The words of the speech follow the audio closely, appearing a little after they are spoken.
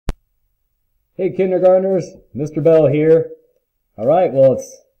Hey kindergartners, Mr. Bell here. Alright, well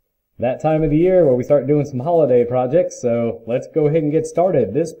it's that time of the year where we start doing some holiday projects, so let's go ahead and get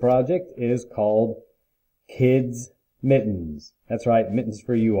started. This project is called Kids Mittens. That's right, mittens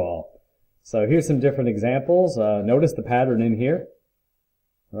for you all. So here's some different examples. Notice the pattern in here.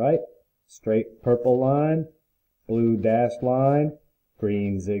 Alright, straight purple line, blue dashed line,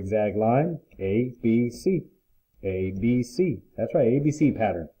 green zigzag line, A, B, C. A, B, C. That's right, ABC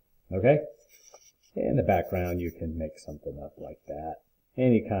pattern. Okay? In the background, you can make something up like that.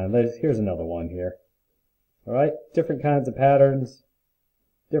 Any kind. Here's another one here. Alright, different kinds of patterns,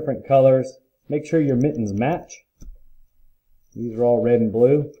 different colors. Make sure your mittens match. These are all red and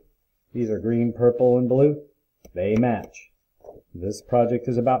blue. These are green, purple, and blue. They match. This project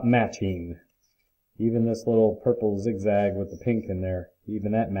is about matching. Even this little purple zigzag with the pink in there,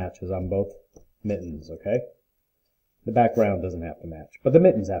 even that matches on both mittens, okay? The background doesn't have to match, but the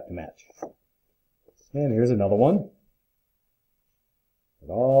mittens have to match. And here's another one. It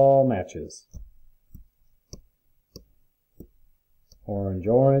all matches. Orange,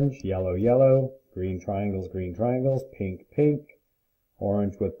 orange, yellow, yellow, green triangles, pink, pink,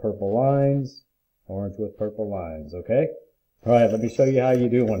 orange with purple lines, okay? All right, let me show you how you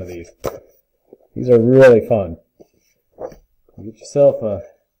do one of these. These are really fun. Get yourself a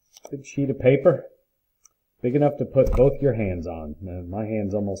big sheet of paper, big enough to put both your hands on. Now, my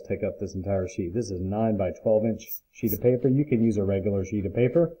hands almost take up this entire sheet. This is 9 by 12 inch sheet of paper. You can use a regular sheet of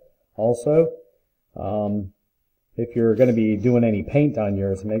paper. Also, if you're going to be doing any paint on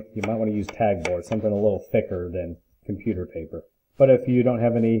yours, you might want to use tag board, something a little thicker than computer paper. But if you don't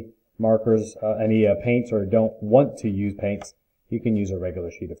have any markers, any paints, or don't want to use paints, you can use a regular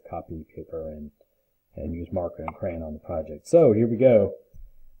sheet of copy paper and use marker and crayon on the project. So here we go.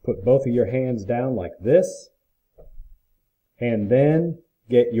 Put both of your hands down like this, and then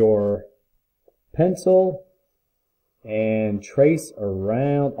get your pencil and trace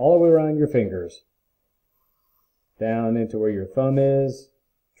around, all the way around your fingers. Down into where your thumb is,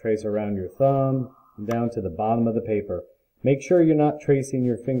 trace around your thumb, and down to the bottom of the paper. Make sure you're not tracing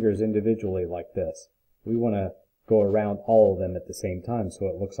your fingers individually like this. We want to go around all of them at the same time so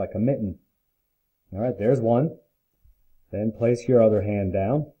it looks like a mitten. Alright, there's one. Then place your other hand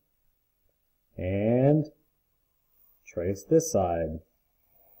down and trace this side.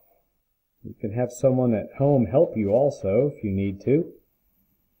 You can have someone at home help you also if you need to.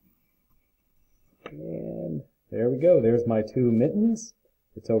 And there we go. There's my two mittens.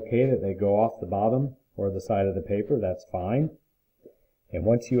 It's okay that they go off the bottom or the side of the paper. That's fine. And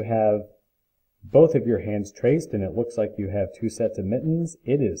once you have both of your hands traced and it looks like you have two sets of mittens,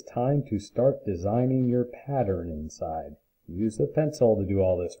 it is time to start designing your pattern inside. Use a pencil to do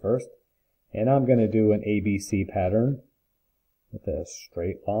all this first. And I'm going to do an ABC pattern with a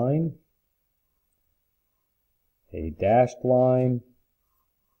straight line, a dashed line,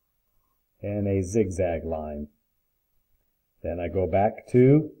 and a zigzag line. Then I go back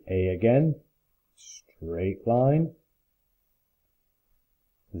to A again, straight line,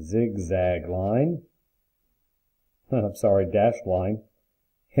 zigzag line, I'm sorry, dashed line,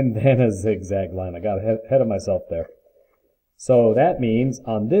 and then a zigzag line. I got ahead of myself there. So that means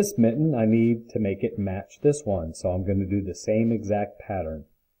on this mitten I need to make it match this one. So I'm going to do the same exact pattern.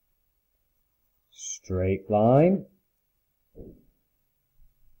 Straight line,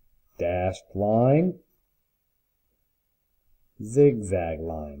 dashed line, zigzag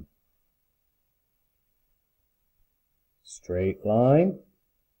line. Straight line,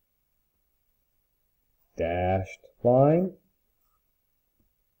 dashed line,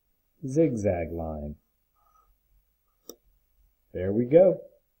 zigzag line. There we go.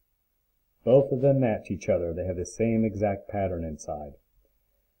 Both of them match each other. They have the same exact pattern inside.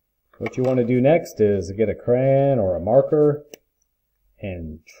 What you want to do next is get a crayon or a marker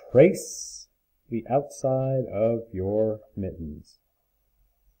and trace the outside of your mittens.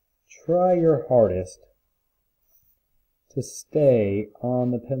 Try your hardest to stay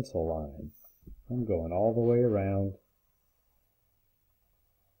on the pencil line. I'm going all the way around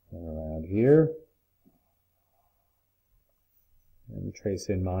and around here. And trace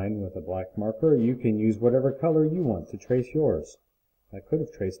in mine with a black marker. You can use whatever color you want to trace yours. I could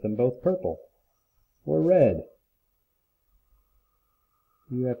have traced them both purple or red.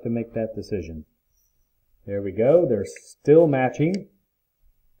 You have to make that decision. There we go. They're still matching.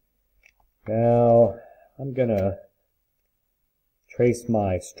 Now I'm going to trace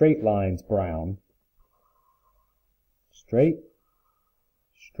my straight lines brown. Straight,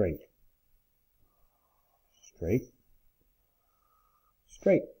 straight, straight,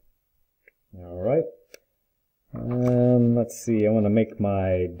 straight. All right. Let's see, I want to make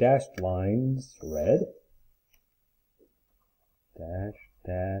my dashed lines red. Dash,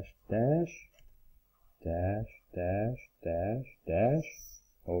 dash, dash, dash, dash, dash, dash.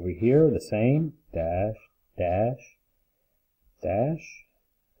 Over here, the same. Dash, dash, dash,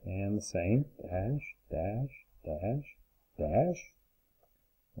 and the same. Dash, dash, dash, dash.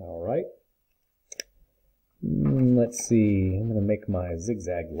 All right. Let's see, I'm going to make my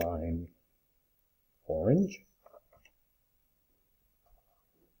zigzag line orange.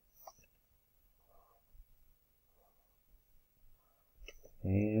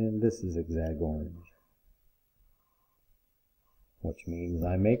 And this is zigzag orange, which means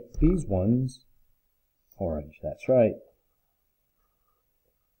I make these ones orange. That's right.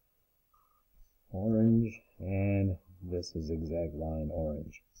 Orange, and this is zigzag line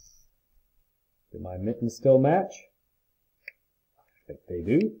orange. Do my mittens still match? I think they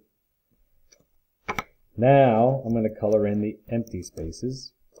do. Now I'm going to color in the empty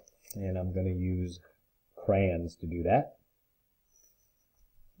spaces, and I'm going to use crayons to do that.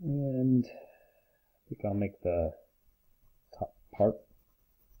 And I think I'll make the top part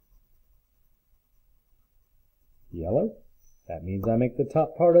yellow. That means I make the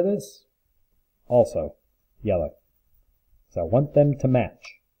top part of this also yellow. So I want them to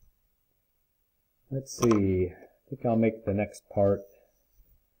match. Let's see, I think I'll make the next part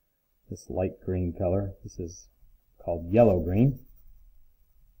this light green color. This is called yellow green.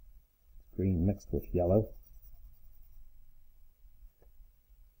 Green mixed with yellow.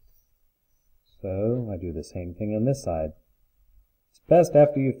 So I do the same thing on this side. It's best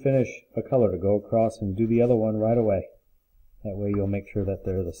after you finish a color to go across and do the other one right away. That way you'll make sure that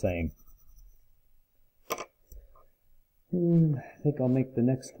they're the same. I think I'll make the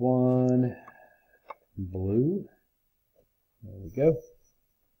next one blue. There we go.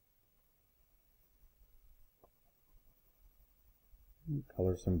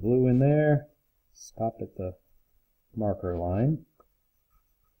 Color some blue in there. Stop at the marker line.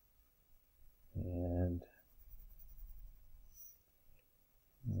 And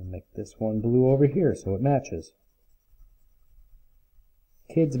I'll make this one blue over here so it matches.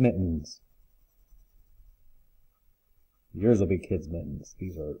 Kids mittens. Yours will be kids mittens.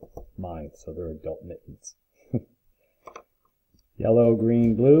 These are mine, so they're adult mittens. Yellow,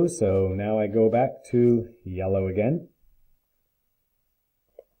 green, blue. So now I go back to yellow again.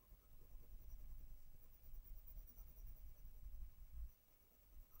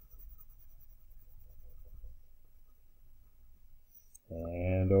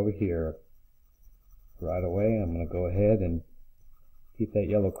 And over here, right away, I'm going to go ahead and keep that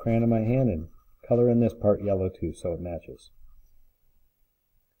yellow crayon in my hand and color in this part yellow too so it matches.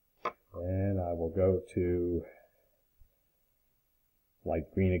 And I will go to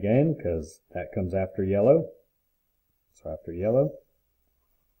light green again because that comes after yellow. So after yellow,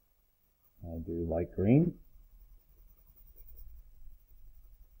 I'll do light green.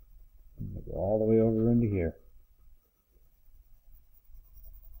 And I'll go all the way over into here.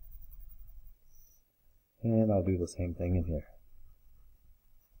 And I'll do the same thing in here.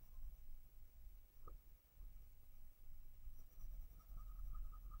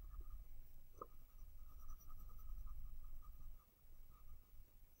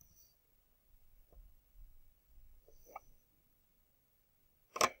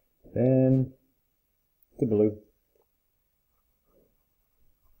 Then the blue.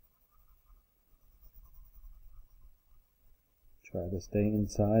 Try to stay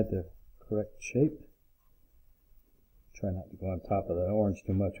inside the correct shape. Try not to go on top of the orange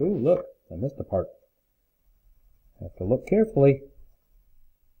too much. Ooh, look, I missed a part. Have to look carefully.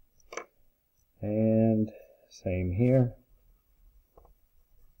 And same here.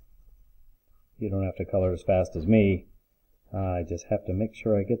 You don't have to color as fast as me. I just have to make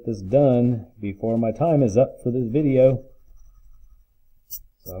sure I get this done before my time is up for this video.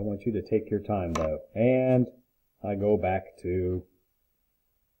 So I want you to take your time though. And I go back to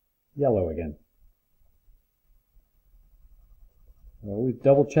yellow again. Always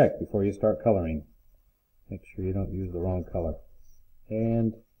double check before you start coloring. Make sure you don't use the wrong color.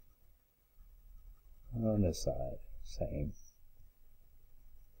 And on this side, same.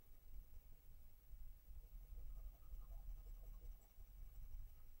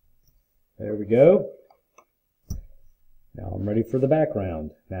 There we go. Now I'm ready for the background.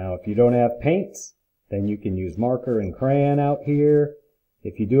 Now if you don't have paints, then you can use marker and crayon out here.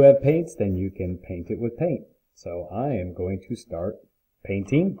 If you do have paints, then you can paint it with paint. So I am going to start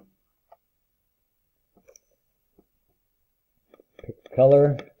painting. Pick a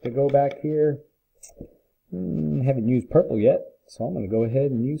color to go back here. Haven't used purple yet, so I'm going to go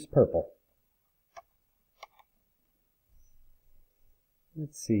ahead and use purple.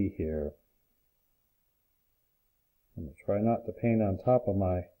 Let's see here. I'm going to try not to paint on top of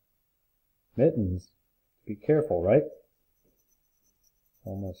my mittens. Be careful, right?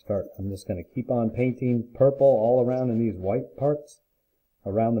 I'm just going to keep on painting purple all around in these white parts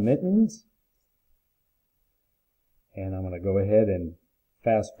around the mittens. And I'm going to go ahead and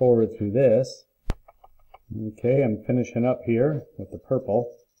fast forward through this. Okay, I'm finishing up here with the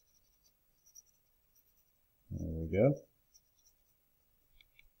purple. There we go.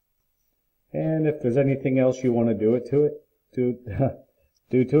 And if there's anything else you want to do to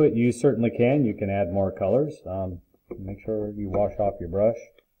it, you certainly can. You can add more colors. Make sure you wash off your brush.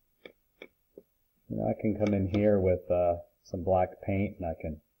 I can come in here with some black paint, and I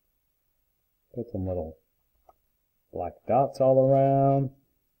can put some little black dots all around,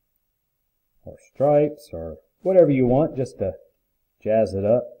 or stripes, or whatever you want, just to jazz it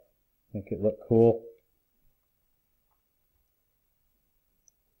up, make it look cool.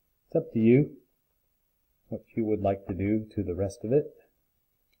 It's up to you what you would like to do to the rest of it.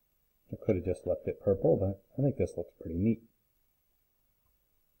 I could have just left it purple, but I think this looks pretty neat.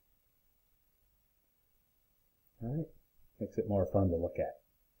 Alright, makes it more fun to look at.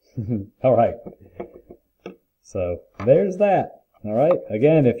 Alright, so there's that. Alright,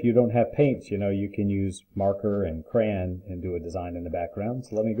 again, if you don't have paints, you can use marker and crayon and do a design in the background.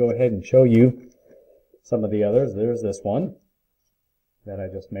 So let me go ahead and show you some of the others. There's this one that I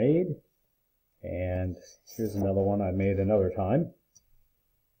just made, and here's another one I made another time.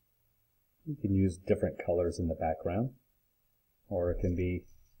 You can use different colors in the background, or it can be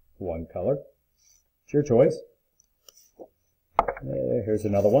one color. It's your choice. Here's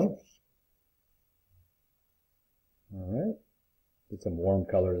another one. Alright, get some warm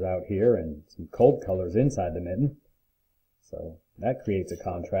colors out here and some cold colors inside the mitten. So that creates a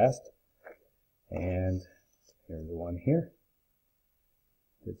contrast. And here's the one here.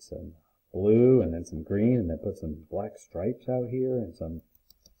 Did some blue and then some green, and then put some black stripes out here and some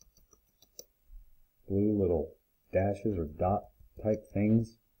blue little dashes or dot type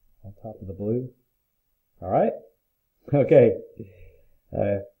things on top of the blue. Alright? Okay.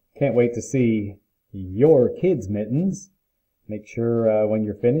 Can't wait to see your kids' mittens. Make sure when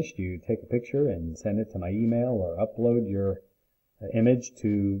you're finished you take a picture and send it to my email, or upload your image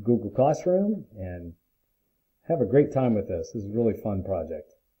to Google Classroom, and have a great time with this. This is a really fun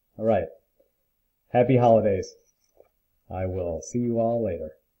project. Alright. Happy holidays. I will see you all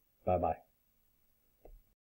later. Bye-bye.